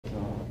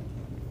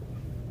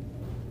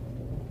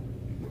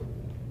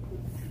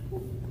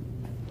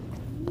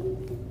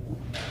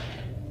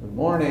Good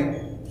morning.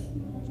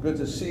 It's good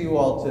to see you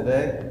all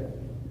today.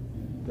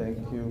 Thank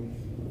you.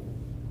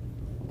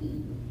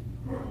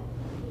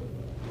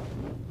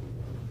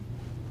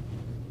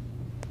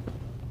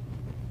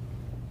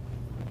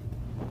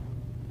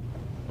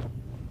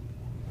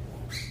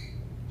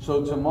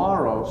 So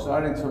tomorrow,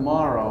 starting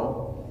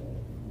tomorrow,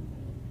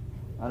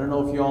 I don't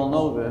know if you all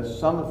know this,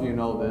 some of you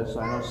know this,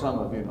 I know some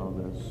of you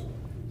know this.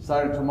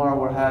 Starting tomorrow,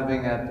 we're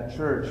having at the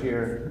church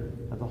here,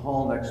 at the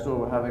hall next door,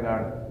 we're having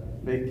our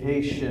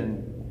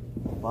vacation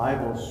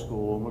Bible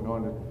school. We're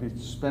going to be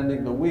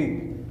spending the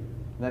week,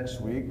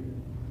 next week,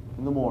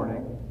 in the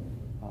morning,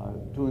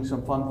 doing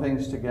some fun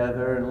things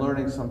together and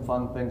learning some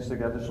fun things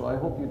together. So I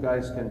hope you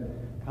guys can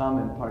come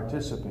and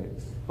participate.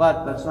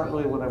 But that's not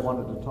really what I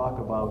wanted to talk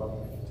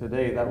about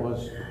today. That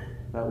was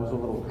a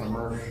little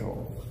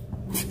commercial.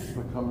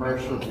 The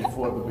commercial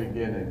before the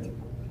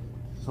beginning.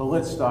 So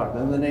let's start.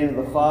 In the name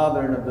of the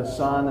Father, and of the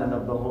Son, and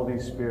of the Holy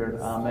Spirit.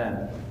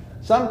 Amen.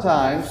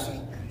 Sometimes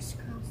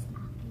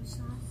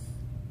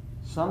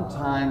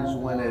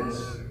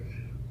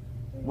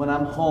when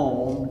I'm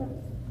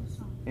home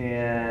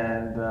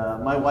and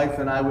my wife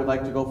and I would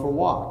like to go for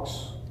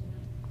walks.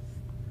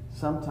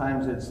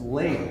 Sometimes it's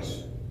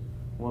late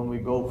when we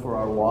go for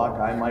our walk.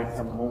 I might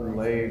come home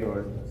late,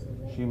 or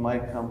she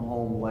might come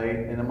home late,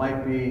 and it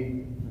might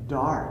be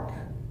dark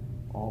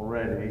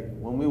already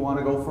when we want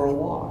to go for a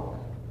walk.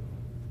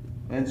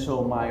 And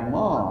so my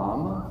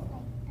mom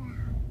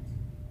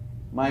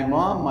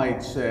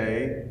might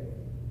say,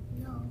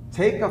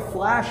 take a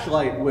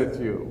flashlight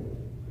with you.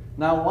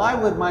 Now, why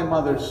would my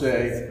mother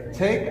say,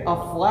 take a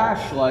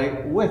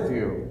flashlight with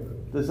you?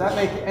 Does that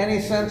make any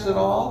sense at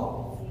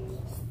all?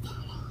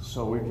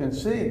 So we can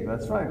see.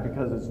 That's right,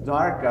 because it's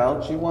dark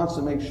out. She wants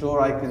to make sure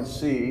I can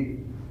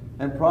see,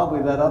 and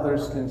probably that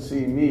others can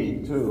see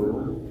me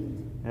too.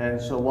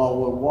 And so while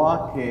we're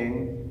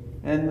walking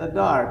in the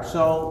dark.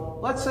 So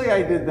let's say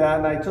I did that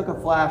and I took a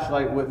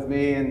flashlight with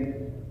me, and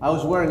I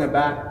was wearing a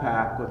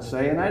backpack, let's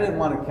say, and I didn't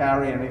want to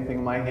carry anything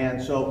in my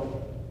hand.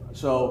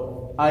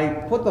 So I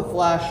put the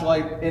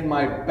flashlight in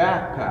my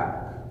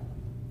backpack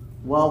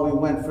while we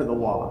went for the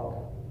walk.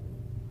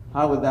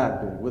 How would that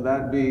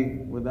be?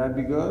 Would that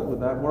be good? Would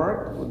that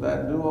work? Would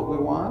that do what we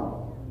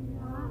want?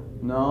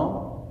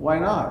 No? Why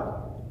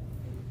not?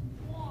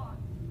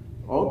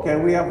 Okay,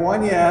 we have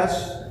one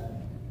yes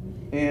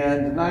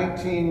and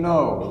 19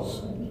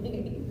 no's.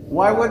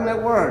 Why wouldn't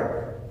it work?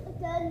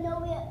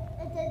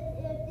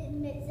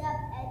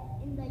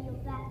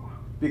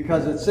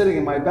 Because it's sitting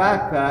in my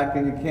backpack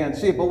and you can't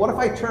see it. But what if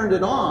I turned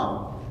it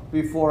on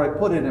before I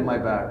put it in my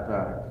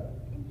backpack?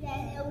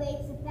 Then it'll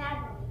waste the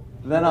battery.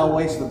 Then I'll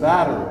waste the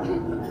battery.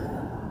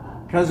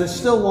 Because it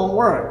still won't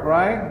work,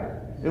 right?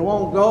 It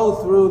won't go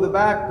through the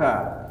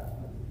backpack.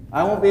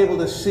 I won't be able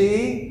to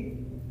see,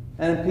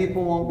 and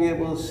people won't be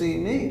able to see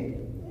me.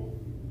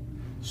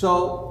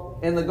 So,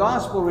 in the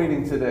gospel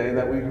reading today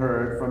that we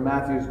heard from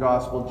Matthew's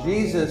gospel,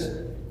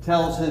 Jesus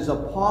tells his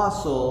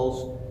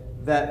apostles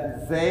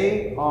that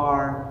they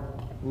are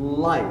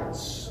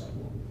lights,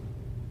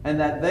 and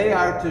that they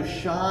are to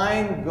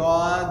shine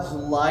God's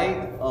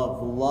light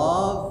of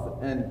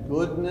love and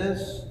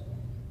goodness,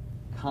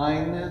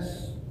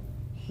 kindness,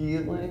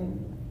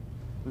 healing.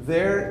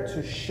 They're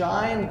to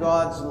shine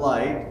God's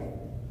light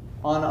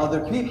on other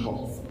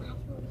people,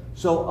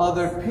 so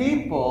other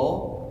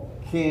people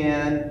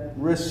can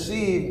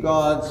receive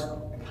God's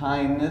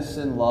kindness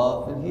and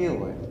love and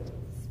healing.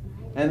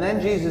 And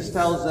then Jesus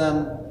tells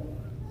them,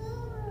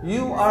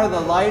 you are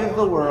the light of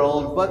the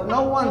world, but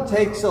no one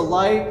takes a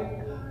light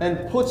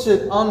and puts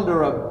it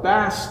under a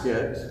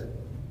basket,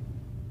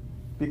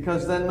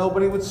 because then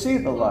nobody would see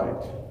the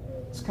light.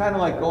 It's kind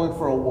of like going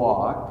for a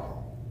walk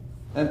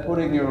and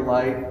putting your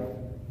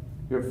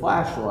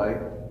flashlight,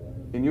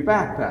 in your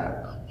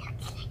backpack.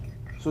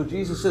 So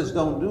Jesus says,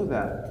 don't do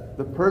that.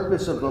 The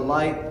purpose of the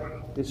light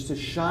is to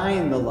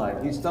shine the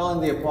light. He's telling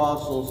the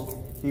apostles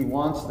he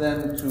wants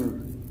them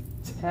to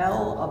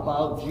tell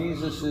about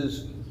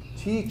Jesus's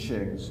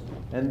teachings,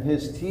 and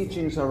his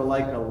teachings are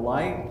like a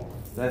light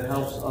that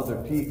helps other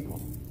people.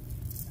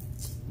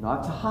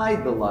 Not to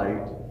hide the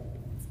light,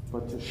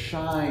 but to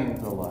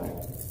shine the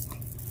light.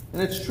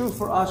 And it's true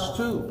for us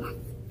too.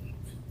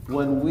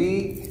 When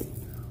we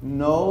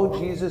know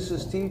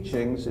Jesus'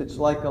 teachings, it's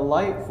like a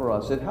light for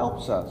us. It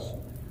helps us.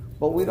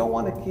 But we don't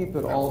want to keep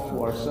it all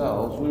to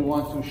ourselves. We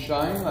want to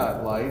shine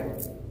that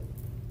light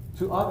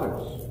to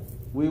others.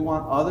 We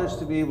want others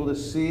to be able to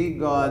see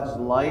God's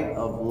light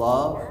of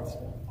love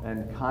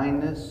and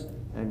kindness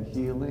and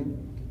healing.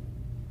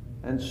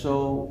 And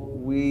so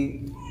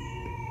we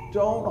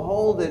don't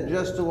hold it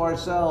just to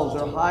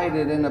ourselves or hide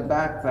it in a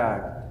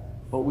backpack,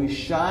 but we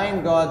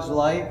shine God's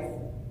light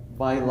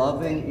by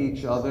loving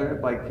each other,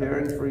 by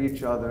caring for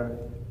each other,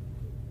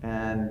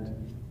 and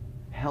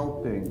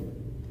helping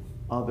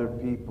other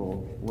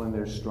people when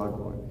they're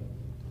struggling.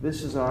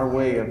 This is our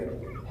way of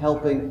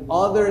helping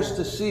others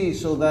to see,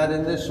 so that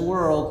in this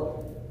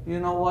world,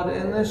 you know what,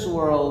 in this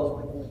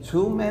world,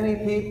 too many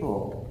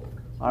people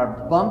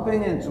are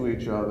bumping into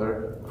each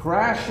other,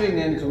 crashing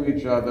into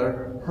each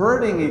other,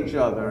 hurting each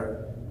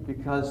other,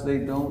 because they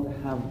don't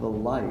have the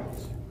light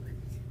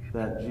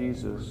that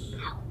Jesus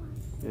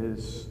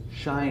is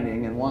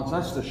shining and wants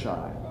us to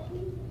shine.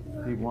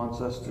 He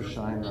wants us to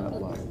shine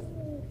that light.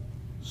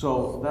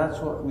 So that's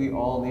what we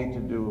all need to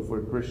do if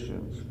we're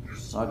Christians.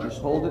 Not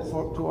just hold it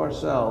to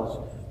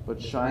ourselves,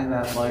 but shine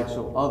that light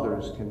so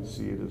others can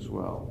see it as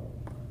well.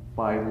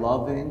 By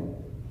loving,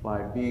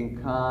 by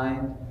being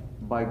kind,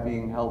 by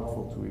being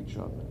helpful to each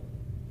other.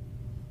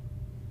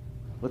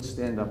 Let's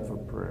stand up for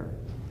prayer.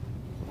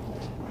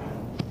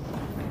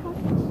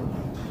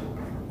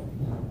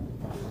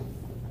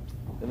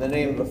 In the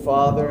name of the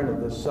Father, and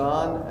of the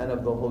Son, and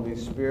of the Holy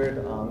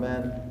Spirit,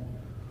 amen.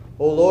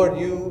 O Lord,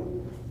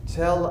 you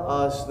tell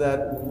us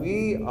that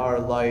we are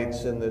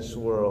lights in this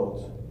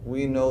world.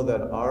 We know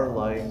that our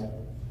light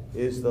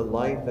is the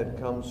light that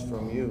comes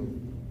from you.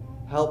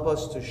 Help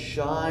us to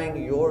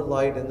shine your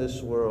light in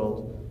this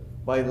world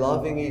by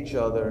loving each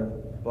other,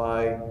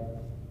 by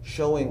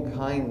showing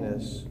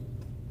kindness,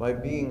 by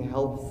being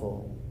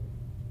helpful.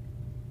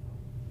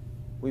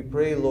 We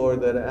pray,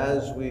 Lord, that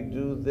as we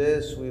do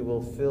this, we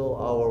will fill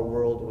our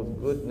world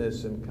with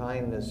goodness and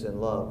kindness and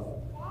love.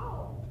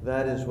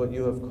 That is what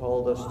you have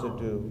called us to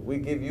do. We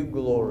give you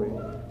glory,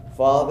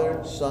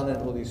 Father, Son, and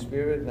Holy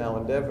Spirit, now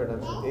and ever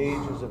and unto the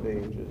ages of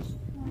ages.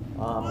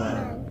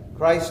 Amen.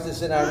 Christ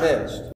is in our midst.